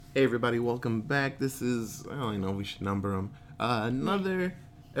Hey everybody, welcome back. This is, I don't know, we should number them. Another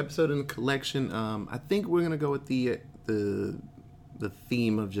episode in the collection. I think we're gonna go with the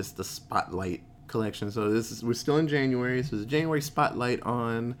theme of just the spotlight collection. So we're still in January. So it's January spotlight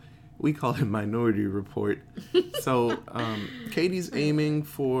on, we call it Minority Report. So Katie's aiming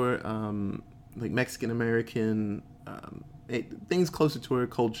for like Mexican American things closer to her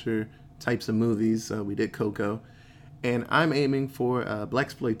culture types of movies. We did Coco. And I'm aiming for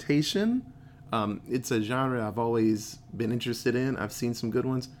blaxploitation. It's a genre I've always been interested in. I've seen some good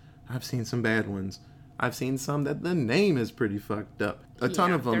ones. I've seen some bad ones. I've seen some that the name is pretty fucked up. A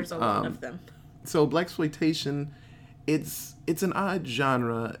ton of them. There's a lot of them. So blaxploitation, it's an odd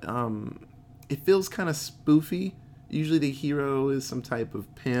genre. It feels kind of spoofy. Usually the hero is some type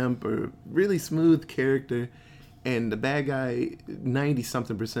of pimp or really smooth character, and the bad guy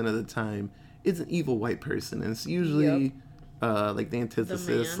 90-something% of the time is an evil white person, and it's usually like the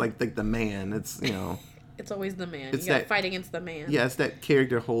antithesis, like the man. It's it's always the man. It's you gotta fight against the man. Yeah, it's that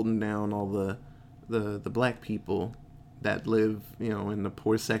character holding down all the black people that live in the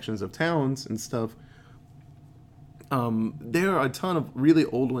poor sections of towns and stuff. There are a ton of really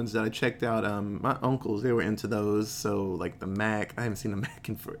old ones that I checked out. My uncles, they were into those. So like the Mac, I haven't seen the Mac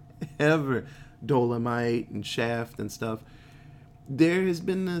in forever. Dolomite and Shaft and stuff. There has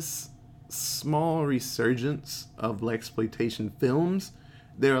been this small resurgence of blaxploitation films.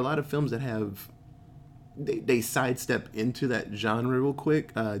 There are a lot of films that have they sidestep into that genre real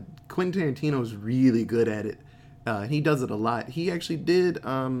quick. Quentin Tarantino's really good at it. He does it a lot. He actually did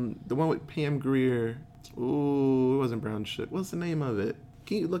the one with Pam Grier. Ooh, it wasn't Brown Sugar. What's the name of it?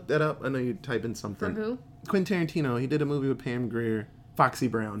 Can you look that up? I know you're typing something. From who? Quentin Tarantino. He did a movie with Pam Grier. Foxy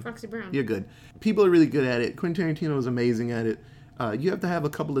Brown. Foxy Brown. You're good. People are really good at it. Quentin Tarantino is amazing at it. You have to have a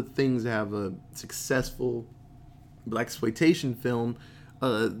couple of things to have a successful blaxploitation film.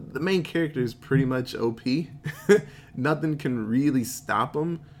 The main character is pretty much OP. Nothing can really stop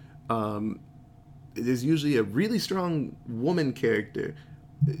him. There's usually a really strong woman character.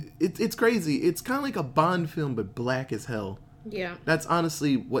 It's crazy. It's kind of like a Bond film, but black as hell. Yeah. That's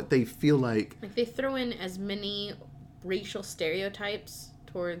honestly what they feel like. Like they throw in as many racial stereotypes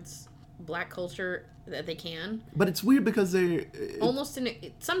towards black culture that they can. But it's weird because they're almost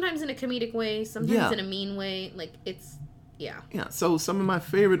sometimes in a comedic way, sometimes in a mean way. Like it's yeah. So some of my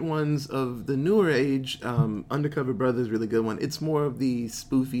favorite ones of the newer age, Undercover Brother is a really good one. It's more of the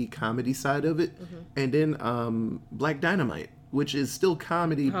spoofy comedy side of it. Mm-hmm. And then Black Dynamite, which is still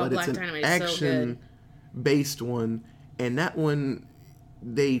comedy, but Black it's an Dynamite action-based one. And that one,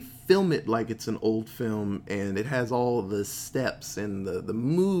 they film it like it's an old film, and it has all the steps and the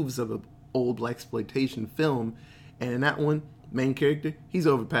moves of an old blaxploitation film. And in that one, main character, he's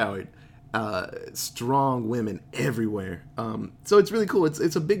overpowered. Strong women everywhere. So it's really cool.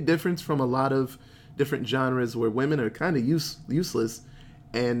 It's a big difference from a lot of different genres where women are kind of useless,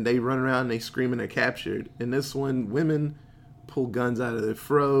 and they run around and they scream and they're captured. In this one, women pull guns out of their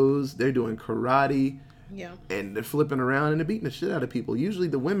froze. They're doing karate. Yeah. And they're flipping around and they're beating the shit out of people. Usually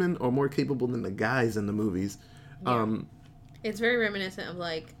the women are more capable than the guys in the movies. Yeah. It's very reminiscent of,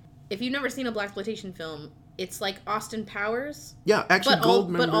 like, if you've never seen a blaxploitation film, it's like Austin Powers. Yeah, actually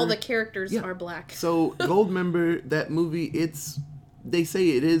Goldmember. But all the characters are black. So Goldmember, that movie, they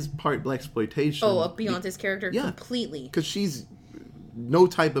say it is part blaxploitation. Oh, Beyonce's character completely. Because she's no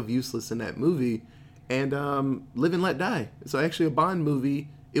type of useless in that movie. And Live and Let Die. So actually a Bond movie,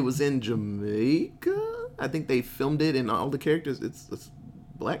 it was in Jamaica. I think they filmed it, and all the characters, it's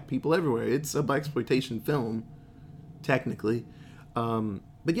black people everywhere. It's a blaxploitation film, technically.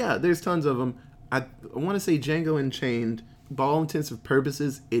 But yeah, there's tons of them. I want to say Django Unchained, by all intents and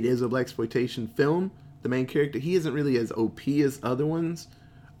purposes, it is a blaxploitation film. The main character, he isn't really as OP as other ones,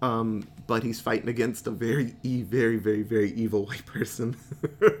 but he's fighting against a very, very, very, very evil white person.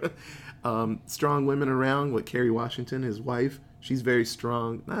 Strong women around with Kerry Washington, his wife. She's very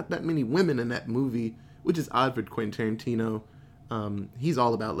strong. Not that many women in that movie, which is odd for Quentin Tarantino. He's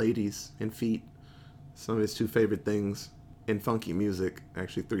all about ladies and feet. Some of his two favorite things. And funky music.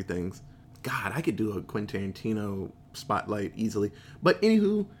 Actually, 3 things. God, I could do a Quentin Tarantino spotlight easily. But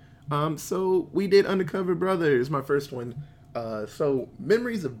anywho, so we did Undercover Brother. Is my first one. So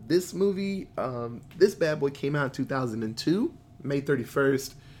memories of this movie. This bad boy came out in 2002, May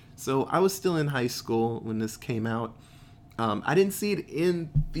 31st. So I was still in high school when this came out. I didn't see it in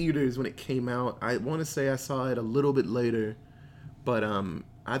theaters when it came out. I want to say I saw it a little bit later. But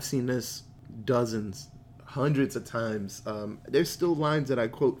I've seen this dozens, hundreds of times. There's still lines that I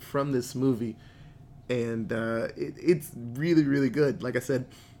quote from this movie. And it's really, really good. Like I said,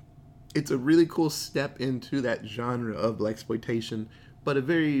 it's a really cool step into that genre of blaxploitation. but a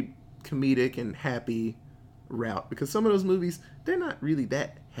very comedic and happy route, because some of those movies, they're not really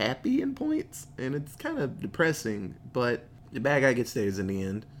that happy in points, and it's kind of depressing, but the bad guy gets theirs in the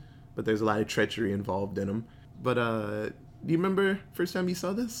end, but there's a lot of treachery involved in them. But do you remember first time you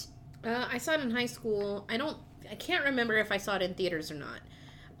saw this? I saw it in high school. I can't remember if I saw it in theaters or not.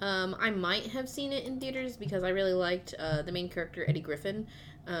 I might have seen it in theaters because I really liked the main character, Eddie Griffin.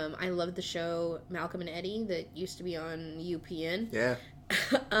 I loved the show Malcolm and Eddie that used to be on UPN. Yeah.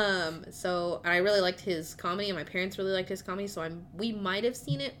 So I really liked his comedy, and my parents really liked his comedy, so we might have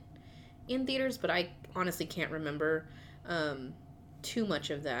seen it in theaters, but I honestly can't remember too much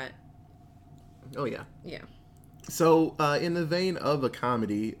of that. Oh, yeah. Yeah. So, in the vein of a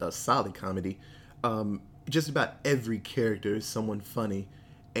comedy, a solid comedy, just about every character is someone funny,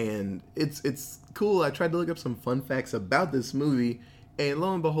 and it's cool. I tried to look up some fun facts about this movie, and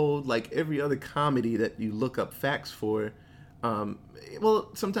lo and behold, like every other comedy that you look up facts for, well,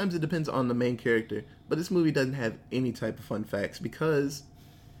 sometimes it depends on the main character, but this movie doesn't have any type of fun facts because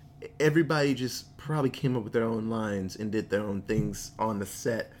everybody just probably came up with their own lines and did their own things on the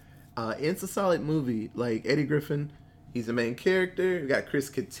set. It's a solid movie. Like, Eddie Griffin, he's the main character. We got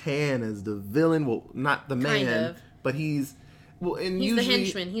Chris Kattan as the villain. Well, not the man, Kind of. but he's... Well, and He's usually, the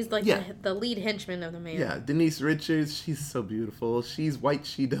henchman. He's like yeah. the lead henchman of the man. Yeah, Denise Richards, she's so beautiful. She's White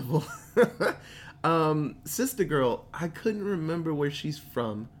She-Devil. Sister Girl, I couldn't remember where she's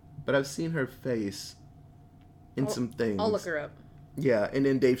from, but I've seen her face in some things. I'll look her up. Yeah, and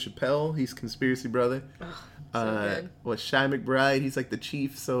then Dave Chappelle, he's Conspiracy Brother. Oh, so good. Shy McBride, he's like the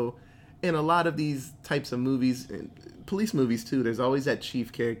chief. So in a lot of these types of movies, and police movies too, there's always that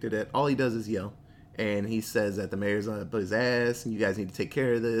chief character that all he does is yell. And he says that the mayor's gonna put his ass, and you guys need to take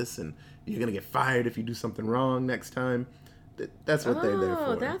care of this, and you're gonna get fired if you do something wrong next time. That's what they're there for.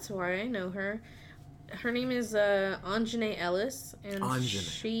 Oh, that's why I know her. Her name is Anjanae Ellis, and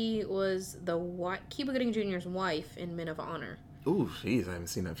she was Cuba Gooding Jr.'s wife in Men of Honor. Ooh, jeez, I haven't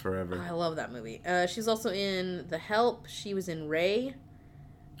seen that forever. I love that movie. She's also in The Help. She was in Ray.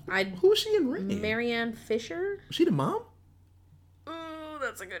 Who was she in Ray? Marianne Fisher. Was she the mom? Oh,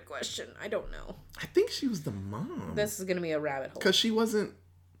 that's a good question. I don't know. I think she was the mom. This is gonna be a rabbit hole. Because she wasn't.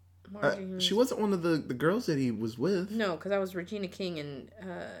 She wasn't one of the girls that he was with. No, because that was Regina King and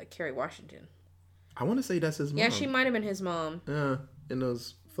Kerry Washington. I want to say that's his mom. Yeah, she might have been his mom. Yeah, in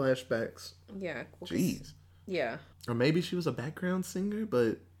those flashbacks. Yeah. Jeez. Yeah. Or maybe she was a background singer,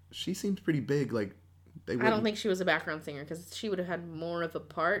 but she seems pretty big. Like, I don't think she was a background singer because she would have had more of a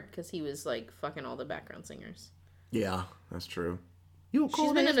part because he was like fucking all the background singers. Yeah, that's true.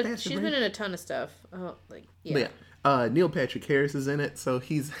 She's been in a ton of stuff. Oh, like yeah. But yeah. Neil Patrick Harris is in it, so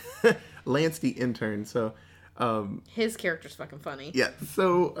he's Lance the intern. So his character's fucking funny. Yeah.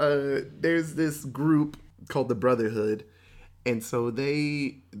 So there's this group called the Brotherhood, and so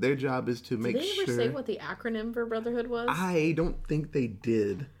their job is to make sure. Did they ever say what the acronym for Brotherhood was? I don't think they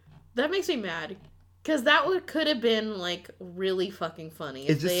did. That makes me mad because could have been like really fucking funny.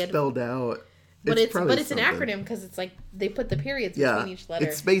 It's just spelled out. But it's an acronym because it's like they put the periods between each letter.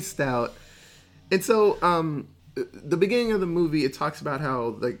 It's spaced out. And so the beginning of the movie, it talks about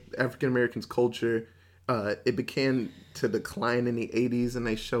how like African Americans' culture it began to decline in the 80s, and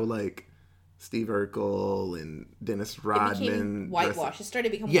they show like Steve Urkel and Dennis Rodman. It became whitewashed. It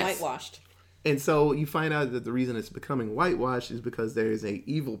started to become whitewashed. And so you find out that the reason it's becoming whitewashed is because there is a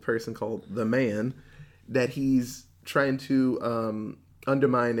evil person called the Man that he's trying to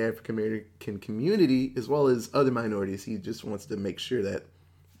undermine the African American community as well as other minorities. He just wants to make sure that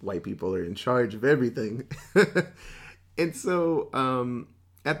white people are in charge of everything. And so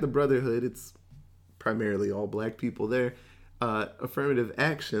at the Brotherhood, it's primarily all black people there. Affirmative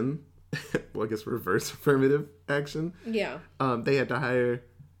action, well, I guess reverse affirmative action. Yeah. They had to hire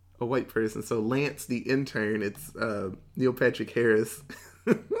a white person. So Lance, the intern, it's Neil Patrick Harris.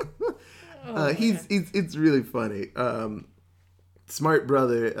 It's really funny. Smart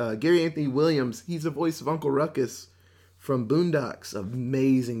brother, Gary Anthony Williams. He's the voice of Uncle Ruckus from Boondocks.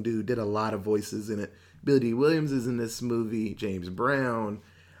 Amazing dude. Did a lot of voices in it. Billy D. Williams is in this movie. James Brown.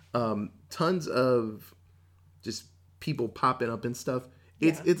 Tons of just people popping up and stuff.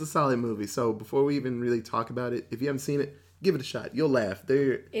 It's a solid movie. So before we even really talk about it, if you haven't seen it, give it a shot. You'll laugh.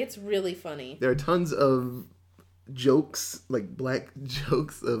 It's really funny. There are tons of jokes, like black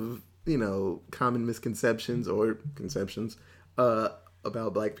jokes of, common misconceptions or conceptions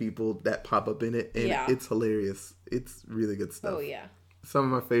about black people that pop up in it. And it's hilarious. It's really good stuff. Oh, yeah.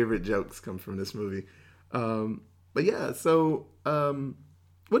 Some of my favorite jokes come from this movie. But yeah, so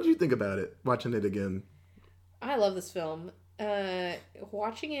what did you think about it, watching it again? I love this film.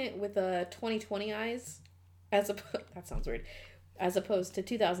 Watching it with 2020 eyes, that sounds weird. as opposed to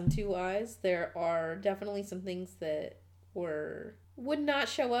 2002 Eyes, there are definitely some things that would not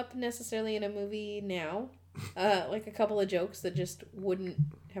show up necessarily in a movie now. Like a couple of jokes that just wouldn't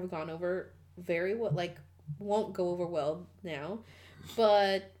have gone over very well, like won't go over well now.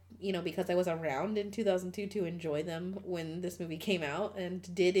 But, you know, because I was around in 2002 to enjoy them when this movie came out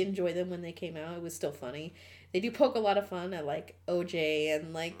and did enjoy them when they came out, it was still funny. They do poke a lot of fun at like OJ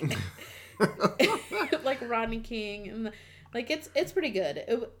and like like Rodney King and like it's pretty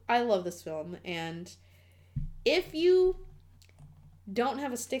good. I love this film, and if you don't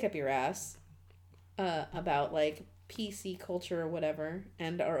have a stick up your ass about like PC culture or whatever,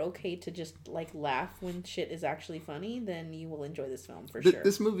 and are okay to just like laugh when shit is actually funny, then you will enjoy this film for sure.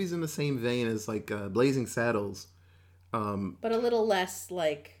 This movie's in the same vein as like Blazing Saddles, but a little less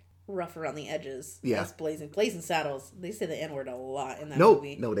like rough around the edges. Yeah, as Blazing Saddles. They say the N-word a lot in that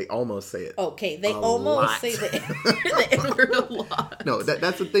movie. No, they almost say it. Okay, they almost say the N-word a lot. No,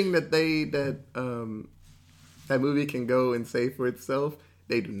 that's the thing that that movie can go and say for itself.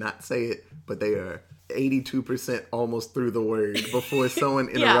 They do not say it, but they are 82% almost through the word before someone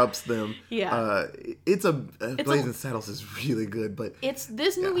interrupts them. Yeah. Blazing Saddles is really good, but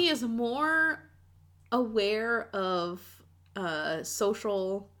this movie is more aware of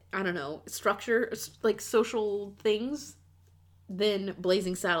social, I don't know, structure, like social things than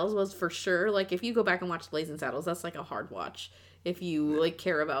Blazing Saddles was for sure. Like if you go back and watch Blazing Saddles, that's like a hard watch if you like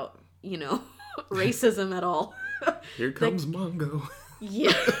care about, you know, racism at all. Here comes Mongo.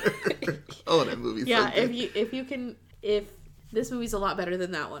 Yeah. Oh, that movie's so good. if this movie's a lot better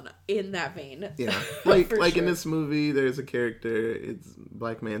than that one in that vein. Yeah. Like sure. In this movie, there's a character, it's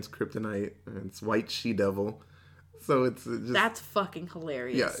black man's kryptonite, and it's white she-devil. So it's just... That's fucking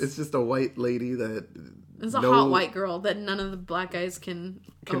hilarious. Yeah, it's just a white lady that... It's a hot white girl that none of the black guys can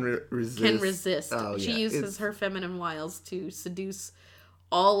resist. Oh, she uses her feminine wiles to seduce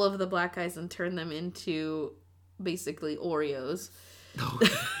all of the black guys and turn them into basically Oreos.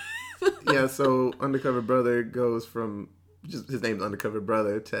 Yeah, so Undercover Brother goes from just his name's Undercover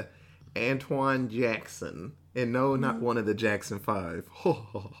Brother to Antoine Jackson, and no, not one of the Jackson 5.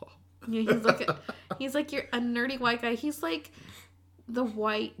 Yeah, he's like you're a nerdy white guy. He's like the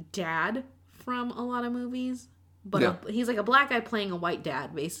white dad from a lot of movies, but he's like a black guy playing a white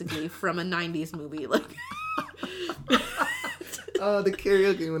dad, basically from a '90s movie. Like, the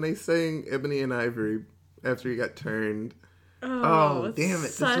karaoke when they sang Ebony and Ivory after he got turned. Oh damn it!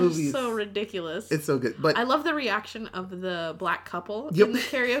 This movie is so ridiculous. It's so good, but I love the reaction of the black couple in the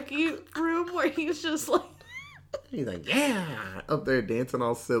karaoke room where he's just like, he's like, yeah, up there dancing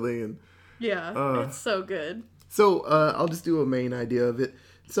all silly and it's so good. So I'll just do a main idea of it.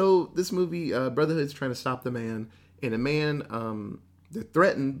 So this movie, Brotherhood's trying to stop the man, and a man, they're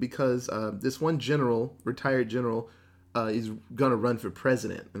threatened because this one general, retired general, is gonna run for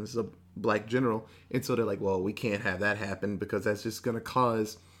president, and this is a black general, and so they're like, well, we can't have that happen because that's just going to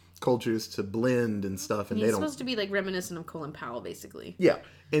cause cultures to blend and stuff, and he's supposed to be like reminiscent of Colin Powell, basically. Yeah,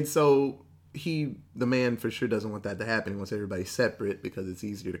 and so the man for sure doesn't want that to happen. He wants everybody separate because it's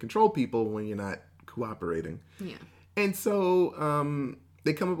easier to control people when you're not cooperating. Yeah, and so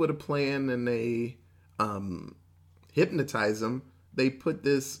they come up with a plan, and they hypnotize him. They put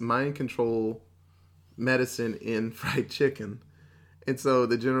this mind control medicine in fried chicken, and so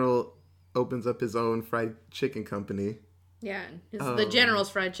the general opens up his own fried chicken company. Yeah, it's the General's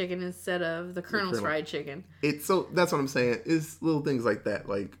fried chicken instead of the Colonel's fried chicken. So that's what I'm saying. It's little things like that,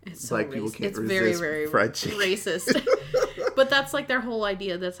 like black people can't resist very fried chicken. Racist. But that's like their whole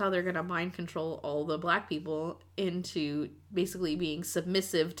idea. That's how they're gonna mind control all the black people into basically being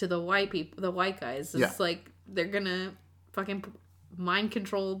submissive to the white people, the white guys. It's like they're gonna fucking mind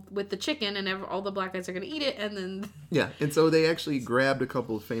control with the chicken, and all the black guys are going to eat it, and then... Yeah, and so they actually grabbed a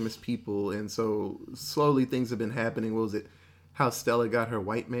couple of famous people, and so slowly things have been happening. What was it? How Stella got her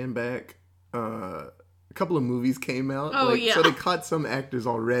white man back. A couple of movies came out. So they caught some actors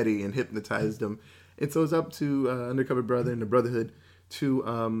already and hypnotized them. And so it's up to Undercover Brother and the Brotherhood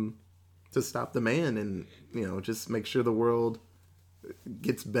to stop the man and, you know, just make sure the world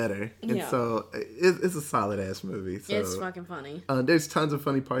gets better. And so it's a solid ass movie. So, it's fucking funny. There's tons of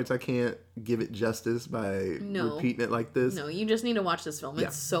funny parts. I can't give it justice by repeating it like this. No, you just need to watch this film.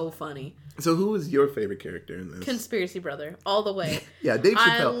 It's so funny. So who is your favorite character in this? Conspiracy Brother, all the way. Yeah, Dave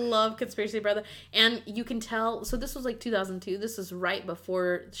Chappelle. I love Conspiracy Brother. And you can tell, so this was like 2002. This is right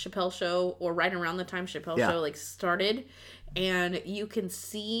before Chappelle Show, or right around the time Chappelle Show like started. And you can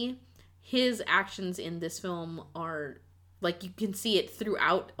see his actions in this film are like, you can see it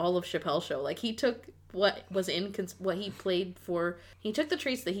throughout all of Chappelle's Show. Like, he took what was in what he played for. He took the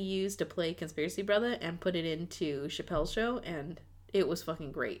traits that he used to play Conspiracy Brother and put it into Chappelle's Show, and it was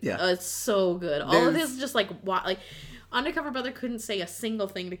fucking great. Yeah. It's so good. All of his just like Undercover Brother couldn't say a single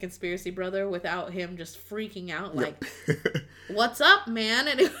thing to Conspiracy Brother without him just freaking out, like, "What's up, man?"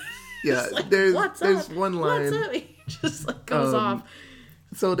 And it was like, there's up? one line. What's up? He just like goes off.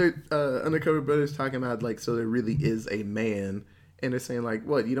 So they're Undercover Brother's talking about, like, so there really is a man, and they're saying, like,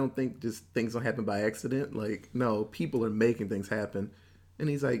 what, you don't think just things don't happen by accident? Like, no, people are making things happen. And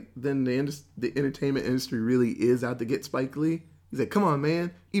he's like, then the entertainment industry really is out to get Spike Lee? He's like, come on,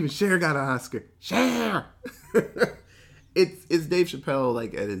 man, even Cher got an Oscar. Cher! It's Dave Chappelle,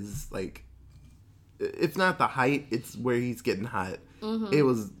 like, at his, like, if not the height, it's where he's getting hot. Mm-hmm. It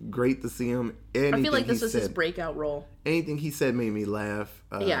was great to see him. I feel like this was his breakout role. Anything he said made me laugh.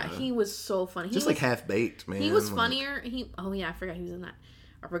 Yeah, he was so funny. Just like Half-Baked, man. He was funnier. Oh yeah, I forgot he was in that.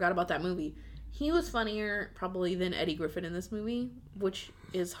 I forgot about that movie. He was funnier probably than Eddie Griffin in this movie, which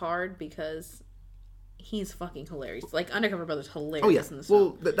is hard because he's fucking hilarious. Like, Undercover Brother's hilarious in this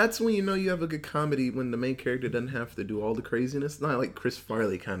film. Well, that's when you know you have a good comedy, when the main character doesn't have to do all the craziness. Not like Chris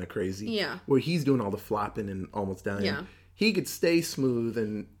Farley kind of crazy. Yeah. Where he's doing all the flopping and almost dying. Yeah. He could stay smooth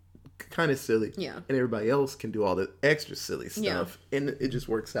and kind of silly. Yeah. And everybody else can do all the extra silly stuff. Yeah. And it just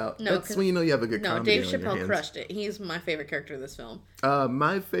works out. No, that's when you know you have a good comedy. No, Dave Chappelle crushed it. He's my favorite character of this film.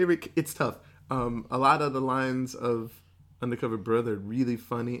 My favorite, it's tough. A lot of the lines of Undercover Brother are really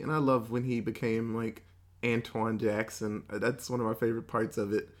funny. And I love when he became like Antoine Jackson. That's one of my favorite parts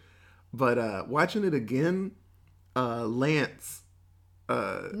of it. But watching it again, Lance.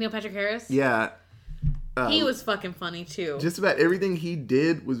 Neil Patrick Harris? Yeah. He was fucking funny too. Just about everything he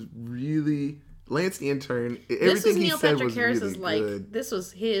did was really Lance the Intern. Everything he said was really good. This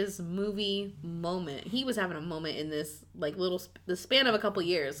was his movie moment. He was having a moment in this like the span of a couple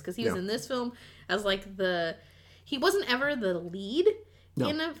years, because he was in this film as like he wasn't ever the lead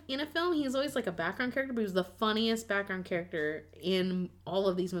in a film. He was always like a background character, but he was the funniest background character in all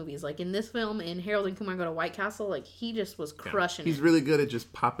of these movies. Like in this film, in Harold and Kumar Go to White Castle, like he just was crushing. He's really good at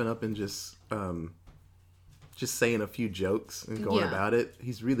just popping up and just saying a few jokes and going about it.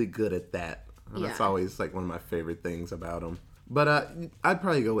 He's really good at that. That's always like one of my favorite things about him. But I'd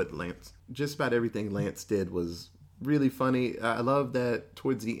probably go with Lance. Just about everything Lance did was really funny. I love that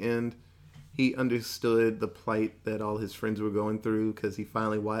towards the end, he understood the plight that all his friends were going through, because he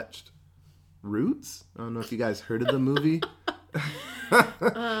finally watched Roots. I don't know if you guys heard of the movie.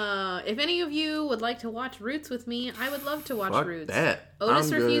 If any of you would like to watch Roots with me, I would love to watch Fuck Roots. That.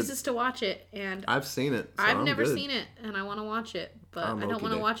 Otis refuses to watch it, and I've seen it. So I've never seen it, and I want to watch it, but I don't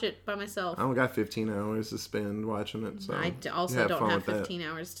want to watch it by myself. I only got 15 hours to spend watching it, so I also don't have 15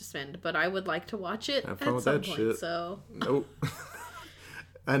 hours to spend, but I would like to watch it at some point. Shit. So nope.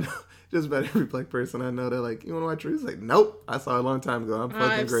 I know just about every black person I know, they're like, you want to watch Roots? Like, nope. I saw it a long time ago. I'm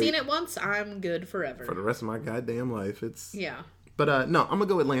fucking great. I've seen it once. I'm good forever. For the rest of my goddamn life. Yeah. But no, I'm going to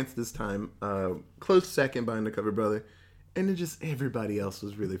go with Lance this time. Close second by Undercover Brother. And then just everybody else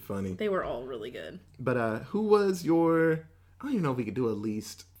was really funny. They were all really good. But who was your... I don't even know if we could do a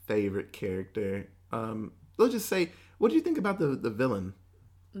least favorite character. Let's just say, what do you think about the villain?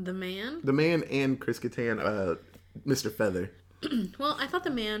 The man? The man and Chris Kattan, Mr. Feather. Well, I thought the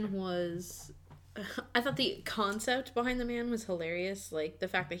man was... I thought the concept behind the man was hilarious. Like, the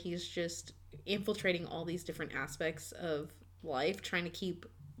fact that he's just infiltrating all these different aspects of life, trying to keep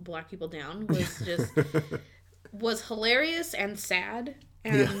black people down, was just... was hilarious and sad.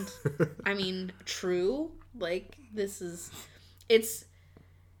 And, I mean, true. Like, it's...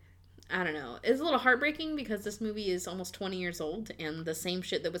 I don't know. It's a little heartbreaking because this movie is almost 20 years old, and the same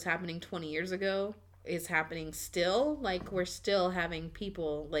shit that was happening 20 years ago is happening still. Like, we're still having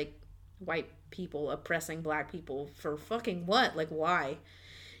people, like, white people oppressing black people for fucking what? Like, why?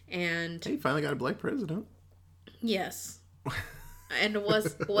 And he finally got a black president. Yes. And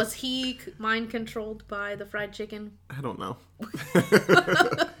was he mind controlled by the fried chicken? I don't know.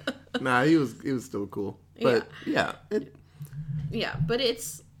 Nah, he was still cool. But yeah. But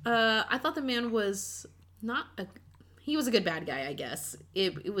it's I thought the man was he was a good bad guy, I guess.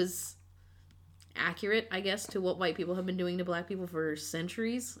 It was accurate, I guess, to what white people have been doing to black people for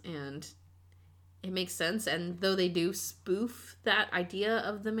centuries, and it makes sense. And though they do spoof that idea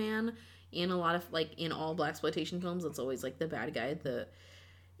of the man in a lot of, like, in all blaxploitation films, it's always like the bad guy.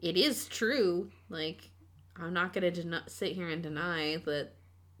 It is true. Like, I'm not gonna sit here and deny that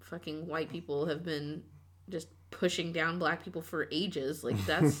fucking white people have been just pushing down black people for ages. Like,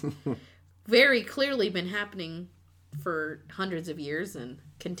 that's very clearly been happening for hundreds of years and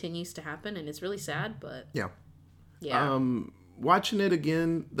continues to happen, and it's really sad. But yeah, Yeah. Watching it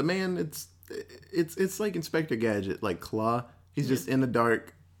again, the man, it's like Inspector Gadget, like Claw. He's just in the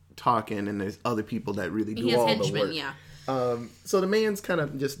dark talking, and there's other people that really do all the work. Yeah. So the man's kind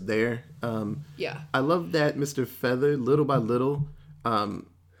of just there. Yeah. I love that Mr. Feather, little by little,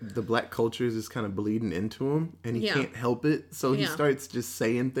 the black culture is just kind of bleeding into him, and he can't help it. So he starts just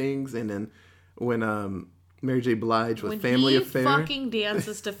saying things, and then when Mary J. Blige with Family Affair. When he fucking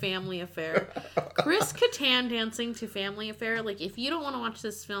dances to Family Affair. Chris Kattan dancing to Family Affair. Like, if you don't want to watch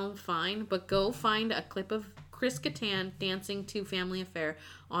this film, fine. But go find a clip of Chris Kattan dancing to Family Affair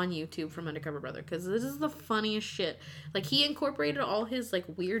on YouTube from Undercover Brother. Because this is the funniest shit. Like, he incorporated all his, like,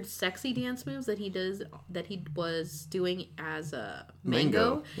 weird sexy dance moves that he was doing as a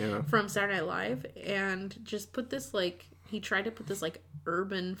Mango from Saturday Night Live. And just put this, like... He tried to put this, like,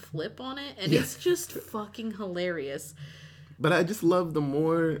 urban flip on it, and it's just fucking hilarious. But I just love the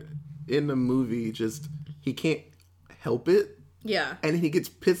more in the movie, just, he can't help it. Yeah. And he gets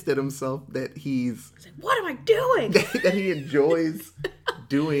pissed at himself that he's like, what am I doing? that he enjoys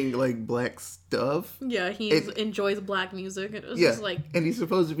doing, like, black stuff. Yeah, he enjoys black music. It was just like... And he's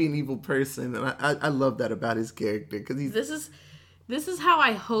supposed to be an evil person, and I love that about his character, because he's... This is how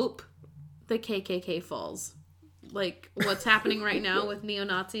I hope the KKK falls. Like, what's happening right now with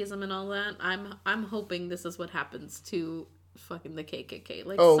neo-Nazism and all that, I'm hoping this is what happens to fucking the KKK.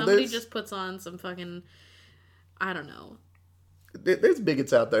 Like, somebody just puts on some fucking, I don't know. There's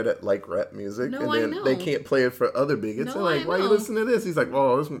bigots out there that like rap music, and then they can't play it for other bigots. They're like, why you listen to this? He's like,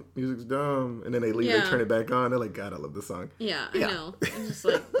 oh, this music's dumb. And then they leave and turn it back on. They're like, God, I love this song. Yeah, I know. It's just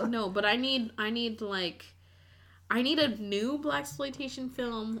like, no, but I need a new blaxploitation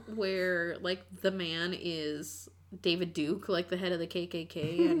film where, like, the man is David Duke, like the head of the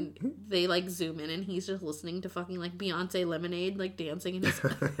KKK, and they, like, zoom in and he's just listening to fucking, like, Beyonce Lemonade, like, dancing in his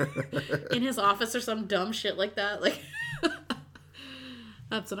in his office or some dumb shit like that. Like,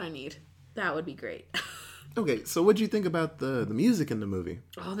 that's what I need. That would be great. Okay, so what do you think about the music in the movie?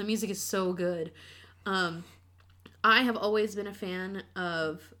 Oh, the music is so good. I have always been a fan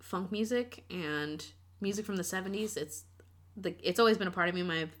of funk music and music from the 70s. It's always been a part of me.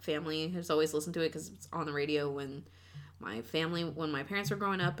 My family has always listened to it because it's on the radio when my parents were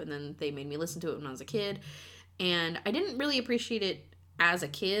growing up, and then they made me listen to it when I was a kid. And I didn't really appreciate it as a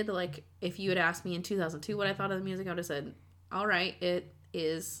kid. Like, if you had asked me in 2002 what I thought of the music, I would have said, all right, it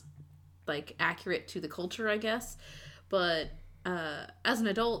is, like, accurate to the culture, I guess. But as an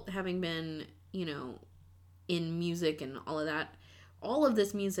adult, having been, you know, in music and all of that, all of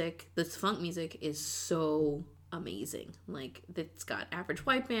this music, this funk music, is so amazing. Like, it's got Average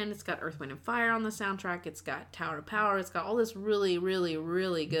White Band, it's got Earth, Wind & Fire on the soundtrack, it's got Tower of Power, it's got all this really, really,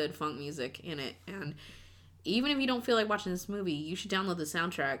 really good funk music in it. And even if you don't feel like watching this movie, you should download the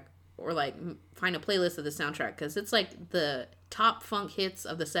soundtrack or, like, find a playlist of the soundtrack, because it's, like, the top funk hits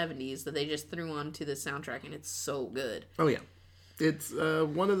of the 70s that they just threw onto the soundtrack, and it's so good. Oh, yeah. It's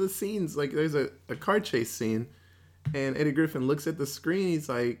one of the scenes, like, there's a car chase scene, and Eddie Griffin looks at the screen. He's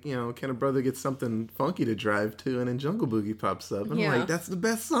like, you know, can a brother get something funky to drive to? And then Jungle Boogie pops up. And I'm like, that's the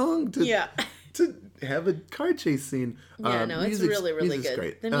best song to have a car chase scene. Yeah, no, it's really, really good.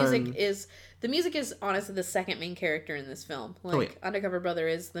 Great. The music is honestly the second main character in this film. Like, Undercover Brother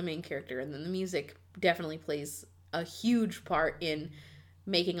is the main character, and then the music definitely plays a huge part in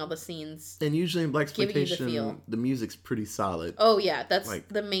making all the scenes. And usually in blaxploitation, the music's pretty solid. Oh yeah, that's like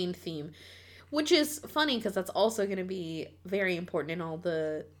the main theme. Which is funny, because that's also going to be very important in all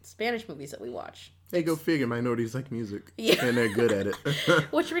the Spanish movies that we watch. Hey, go figure. Minorities like music. Yeah. And they're good at it.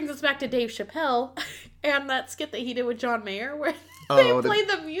 Which brings us back to Dave Chappelle and that skit that he did with John Mayer where they play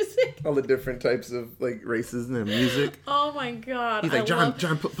the music. All the different types of, like, races and their music. Oh, my God. He's like, John,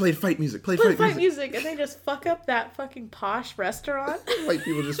 play fight music. Play fight music. And they just fuck up that fucking posh restaurant. White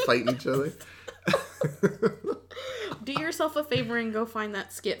people just fighting each other. Do yourself a favor and go find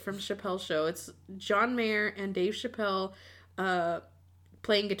that skit from Chappelle's Show. It's John Mayer and Dave Chappelle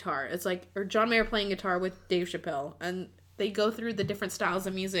playing guitar. It's like, or John Mayer playing guitar with Dave Chappelle, and they go through the different styles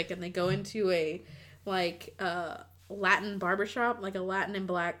of music, and they go into a like Latin barbershop, like a Latin and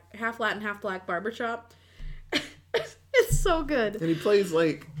black, half Latin, half black barbershop. It's so good. And he plays,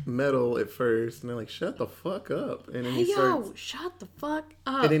 like, metal at first, and they're like, shut the fuck up. And then shut the fuck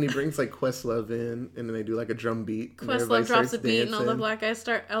up. And then he brings, like, Questlove in, and then they do, like, a drum beat. Questlove drops a beat, and all the black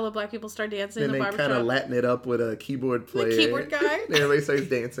people start dancing in the barbershop. Then they kind of Latin it up with a keyboard player. The keyboard guy. And everybody starts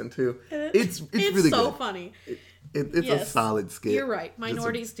dancing, too. It's really good. It's so funny. It's a solid skit. You're right.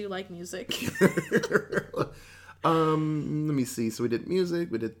 Minorities do like music. Let me see. So we did music.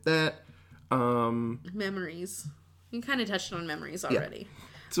 We did that. Memories. You kind of touched on memories already.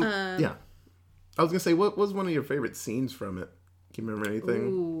 Yeah. So, I was gonna say, what was one of your favorite scenes from it? Can you remember anything?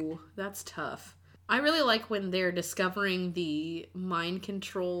 Ooh, that's tough. I really like when they're discovering the mind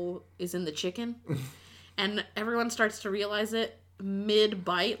control is in the chicken. And everyone starts to realize it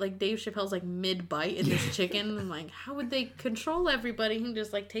mid-bite. Like, Dave Chappelle's, like, mid-bite in this chicken. I'm like, how would they control everybody? He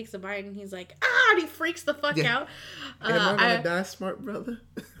just, like, takes a bite and he's like, ah! And he freaks the fuck out. Am I gonna die, smart brother?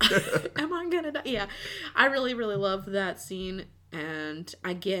 Am I gonna die? Yeah. I really, really love that scene. And,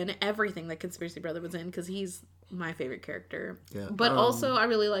 again, everything that Conspiracy Brother was in, because he's my favorite character. Yeah. But also, I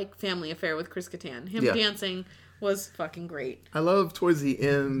really like Family Affair with Chris Kattan. Him dancing was fucking great. I love towards the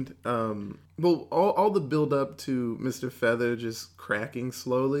end, well, all the build up to Mr. Feather just cracking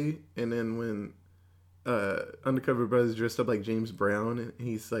slowly, and then when Undercover Brother's dressed up like James Brown, and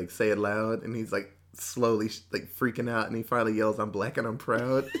he's like, say it loud, and he's like slowly like freaking out, and he finally yells, "I'm black and I'm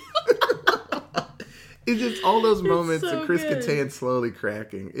proud." It's just all those moments so of Chris good. Kattan slowly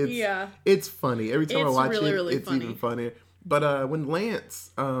cracking. It's funny. Every time I It's watch really, it, really it's funny. even funnier. But when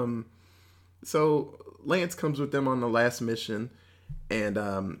Lance, so Lance comes with them on the last mission,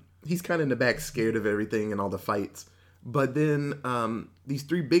 and he's kind of in the back scared of everything and all the fights. But then these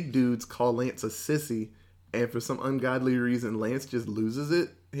three big dudes call Lance a sissy, and for some ungodly reason, Lance just loses it.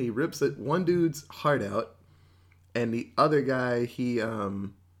 He rips it one dude's heart out, and the other guy, he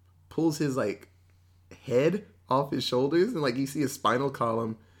pulls his like head off his shoulders, and like you see his spinal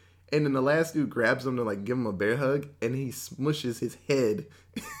column, and then the last dude grabs him to like give him a bear hug, and he smushes his head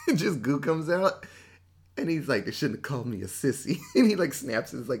and just goo comes out, and he's like, "They shouldn't have called me a sissy." And he like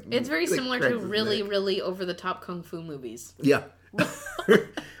snaps his like, It's very like, similar cracks to his really, neck. really over the top kung fu movies, Yeah.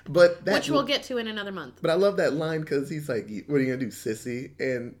 But that, which we'll get to in another month. but I love that line because he's like, "What are you gonna do, sissy?"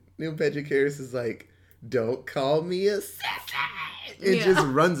 And Neil Patrick Harris is like, "Don't call me a sissy." It Yeah. just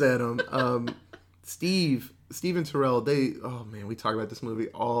runs at him. Steve and Terrell, we talk about this movie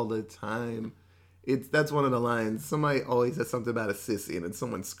all the time. That's one of the lines. Somebody always says something about a sissy, and then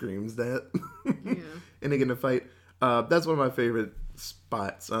someone screams that, and they get in a fight. That's one of my favorite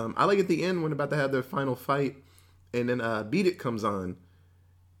spots. I like at the end when they're about to have their final fight, and then Beat It comes on,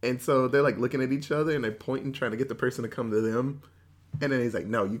 and so they're like looking at each other and they're pointing, trying to get the person to come to them. And then he's like,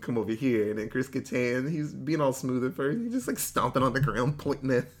 "No, you come over here." And then Chris Kattan, he's being all smooth at first. He's just like stomping on the ground,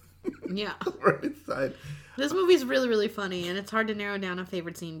 pointing at Yeah. right side. This movie's really, really funny, and it's hard to narrow down a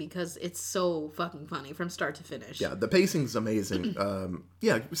favorite scene because it's so fucking funny from start to finish. Yeah, the pacing's amazing.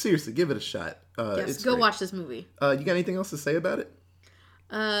 Seriously, give it a shot. Yes, It's go great. watch this movie. You got anything else to say about it?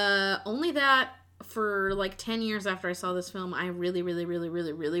 Only that for like 10 years after I saw this film, I really, really, really,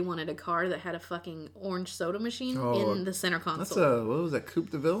 really, really wanted a car that had a fucking orange soda machine in the center That's console. what was that,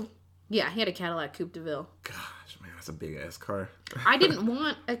 Coupe de Ville? Yeah, he had a Cadillac Coupe de Ville. Gosh, man, that's a big ass car. I didn't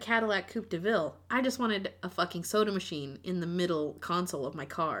want a Cadillac Coupe de Ville. I just wanted a fucking soda machine in the middle console of my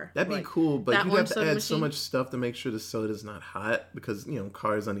car. That'd be Like, cool, but that you orange have to soda add so machine- much stuff to make sure the soda's not hot because,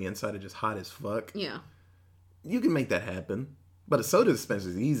 cars on the inside are just hot as fuck. Yeah. You can make that happen. But a soda dispenser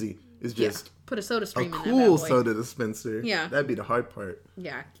is easy. It's just Put a soda a stream in that cool bad boy. soda dispenser. Yeah. That'd be the hard part.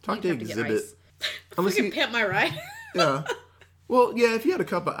 Yeah. Talk you'd to have to get Exhibit. ice. Unless Fucking you- pimp my ride. Yeah. Well, yeah, if you had a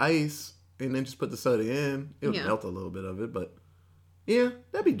cup of ice and then just put the soda in, it would Yeah. melt a little bit of it, but yeah,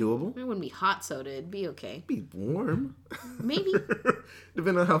 that'd be doable. It wouldn't be hot soda. It'd be okay. It'd be warm. Maybe.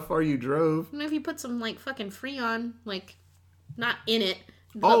 Depending on how far you drove. You know, if you put some like fucking Freon, like not in it,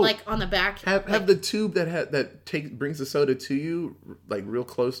 but Oh, like on the back. Have the tube that brings the soda to you like real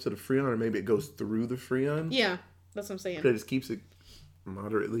close to the Freon, or maybe it goes through the Freon. Yeah, that's what I'm saying. That just keeps it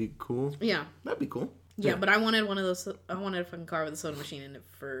moderately cool. Yeah. That'd be cool. Yeah, but I wanted one of those. I wanted a fucking car with a soda machine in it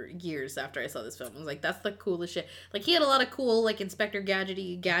for years after I saw this film. I was like, that's the coolest shit. Like, he had a lot of cool, like, Inspector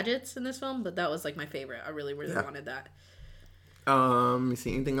Gadgety gadgets in this film, but that was, like, my favorite. I really, really wanted that. Let me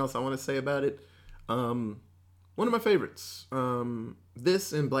see. Anything else I want to say about it? One of my favorites.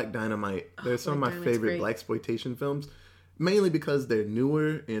 This and Black Dynamite. They're some of my Dynamite's favorite great. blaxploitation films, mainly because they're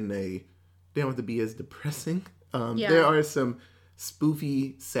newer and they don't have to be as depressing. Yeah. There are some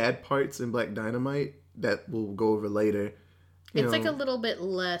spoofy, sad parts in Black Dynamite that we'll go over later. You It's know, like a little bit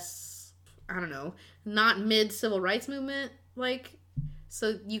less, I don't know, not mid-civil rights movement, like,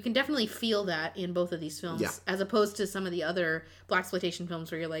 so you can definitely feel that in both of these films, Yeah. as opposed to some of the other blaxploitation films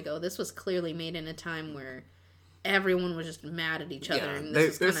where you're like, oh, this was clearly made in a time where everyone was just mad at each other. yeah, And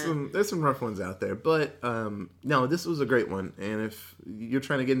there's this is kinda, there's some rough ones out there, but no, this was a great one. And if you're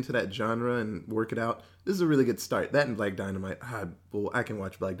trying to get into that genre and work it out, this is a really good start. That and Black Dynamite, I can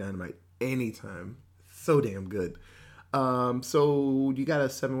watch Black Dynamite anytime. So damn good. So you got a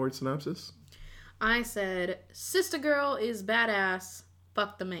 7-word synopsis? I said, Sister Girl is badass,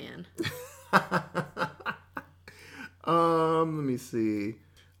 fuck the man. Let me see.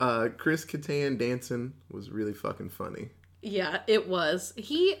 Chris Kattan dancing was really fucking funny. Yeah, it was.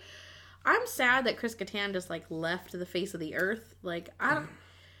 I'm sad that Chris Kattan just like left the face of the earth. Like I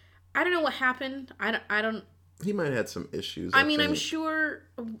don't know what happened. I don't. He might have had some issues. I mean, think. I'm sure.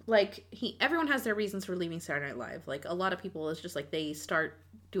 Like everyone has their reasons for leaving Saturday Night Live. Like a lot of people, it's just like they start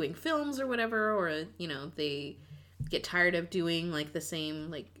doing films or whatever, or they get tired of doing like the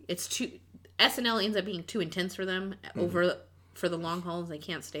same. Like it's too SNL ends up being too intense for them for the long hauls. They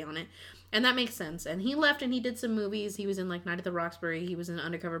can't stay on it. And that makes sense. And he left and he did some movies. He was in like Night at the Roxbury. He was in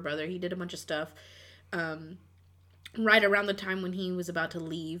Undercover Brother. He did a bunch of stuff. Right around the time when he was about to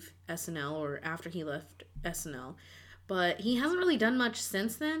leave SNL or after he left SNL. But he hasn't really done much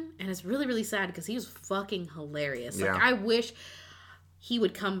since then. And it's really, really sad because he was fucking hilarious. Yeah. Like I wish he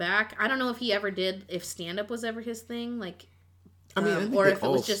would come back. I don't know if he ever did, if stand-up was ever his thing. Like, I mean, I think or they if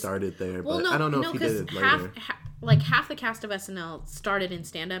all it was just started there, but I don't know if he did it later. Half the cast of SNL started in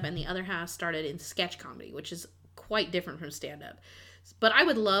stand-up and the other half started in sketch comedy, which is quite different from stand-up. But I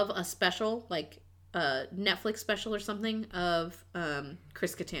would love a special, like a Netflix special or something of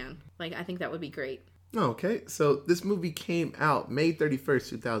Chris Kattan. Like, I think that would be great. Okay, so this movie came out May 31st,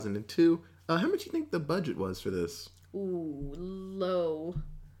 2002. How much do you think the budget was for this? Ooh, low.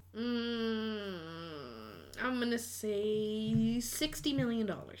 I'm going to say $60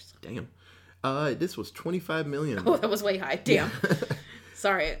 million. Damn. This was $25 million. Oh, that was way high. Damn.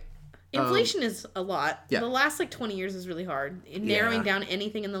 Sorry. Inflation is a lot. Yeah. The last 20 years is really hard. Narrowing down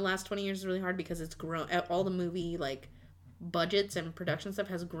anything in the last 20 years is really hard because it's grown. All the movie budgets and production stuff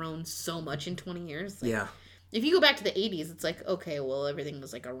has grown so much in 20 years. Yeah. If you go back to the 80s, it's like, okay, well, everything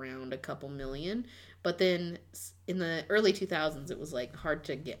was around a couple million. But then in the early 2000s, it was hard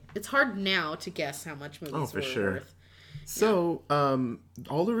to get. It's hard now to guess how much movies were worth. So,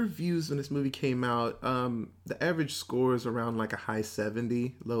 all the reviews when this movie came out, the average score is around a high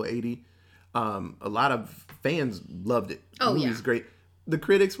 70, low 80. A lot of fans loved it. Oh, the movie's yeah. great. The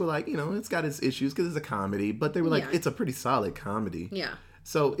critics were like, it's got its issues because it's a comedy, but they were like, it's a pretty solid comedy. Yeah.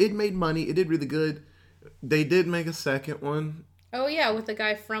 So it made money. It did really good. They did make a second one. Oh, yeah, with the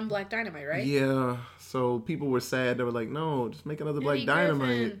guy from Black Dynamite, right? Yeah. So people were sad. They were like, no, just make another Black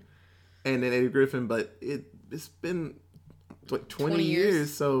Dynamite. And then Eddie Griffin, but it's been 20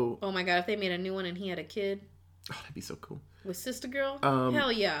 years, so... Oh my god, if they made a new one and he had a kid... Oh, that'd be so cool. With Sister Girl?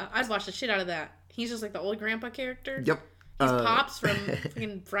 Hell yeah. I'd watch the shit out of that. He's just the old grandpa character. Yep. He's Pops from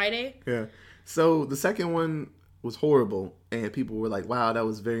freaking Friday. Yeah. So the second one was horrible, and people were like, wow, that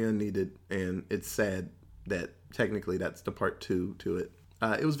was very unneeded, and it's sad that technically that's the part 2 to it.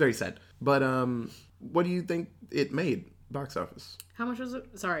 It was very sad. But what do you think it made, box office? How much was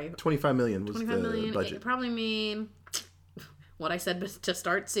it? Sorry. $25 million was 25 the million. budget. It probably made... What I said to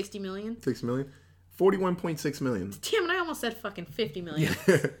start, $60 million? $6 million? $41.6 million. Damn it, I almost said fucking $50 million.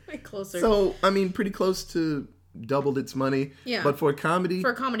 Way closer. So, I mean, pretty close to doubled its money. Yeah. But for a comedy... For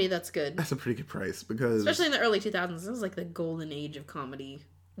a comedy, that's good. That's a pretty good price because... Especially in the early 2000s. This was the golden age of comedy.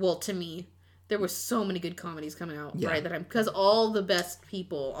 Well, to me. There were so many good comedies coming out. Yeah. Right? Because all the best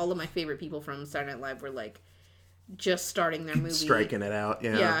people, all of my favorite people from Saturday Night Live were just starting their movie. Striking it out,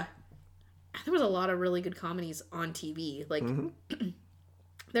 yeah. Yeah. There was a lot of really good comedies on TV.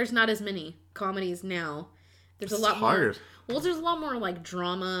 There's not as many comedies now. There's a lot more. Well, there's a lot more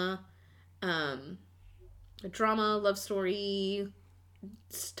drama, drama, love story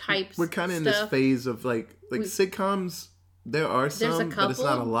types. We're kind of in this phase of sitcoms. There are some, but it's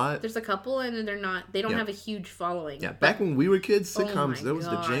not a lot. There's a couple, and they don't have a huge following. Yeah, back when we were kids, sitcoms, that was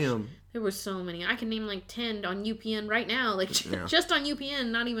the jam. There were so many. I can name 10 on UPN right now. Just on UPN,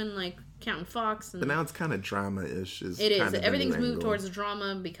 not even counting Fox. But now it's kind of drama-ish. It is. Everything's moved towards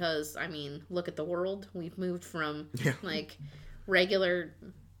drama because, look at the world. We've moved from regular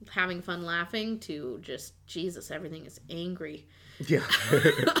having fun laughing to just, Jesus, everything is angry. Yeah.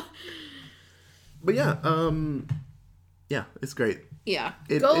 But yeah, it's great. Yeah.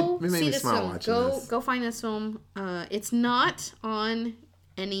 It made me smile watching this. Go find this film. It's not on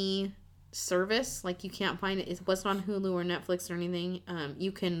any service. You can't find it. It wasn't on Hulu or Netflix or anything.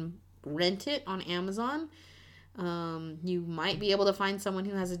 You can rent it on Amazon. You might be able to find someone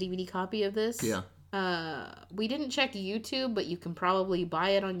who has a DVD copy of this. Yeah. We didn't check YouTube, but you can probably buy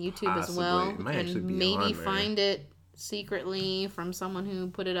it on YouTube as well. It might actually be maybe on there. find it secretly from someone who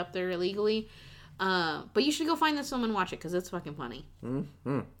put it up there illegally. But you should go find this film and watch it because it's fucking funny.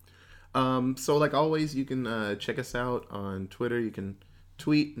 Mm-hmm. So like always, you can check us out on Twitter. You can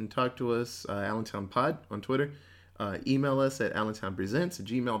tweet and talk to us, AllentownPod on Twitter. Email us at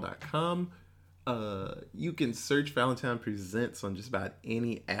allentownpresents@gmail.com. You can search for Allentown Presents on just about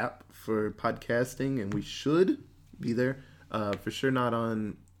any app for podcasting, and we should be there. For sure not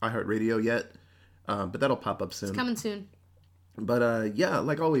on iHeartRadio yet, but that'll pop up soon. It's coming soon. But yeah,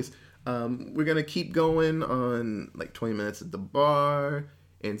 like always, we're gonna keep going on like 20 Minutes at the Bar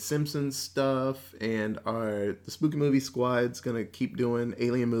and Simpsons stuff, and the Spooky Movie Squad's gonna keep doing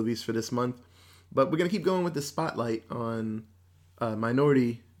alien movies for this month. But we're gonna keep going with the spotlight on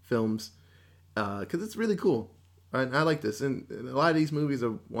minority films because it's really cool. And I like this, and a lot of these movies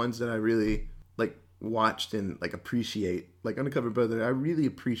are ones that I really like watched and like appreciate. Like Undercover Brother, I really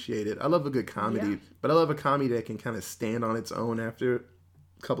appreciate it. I love a good comedy, but I love a comedy that can kind of stand on its own after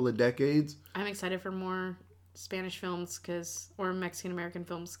a couple of decades. I'm excited for more Spanish films or Mexican American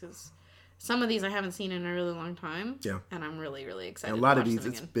films because some of these I haven't seen in a really long time. Yeah, and I'm really, really excited. And a lot of these,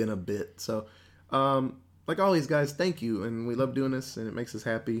 it's been a bit. So, like always, guys, thank you, and we love doing this, and it makes us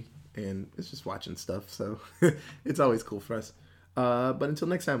happy. And it's just watching stuff, so it's always cool for us. But until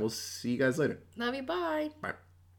next time, we'll see you guys later. Love you, bye. Bye.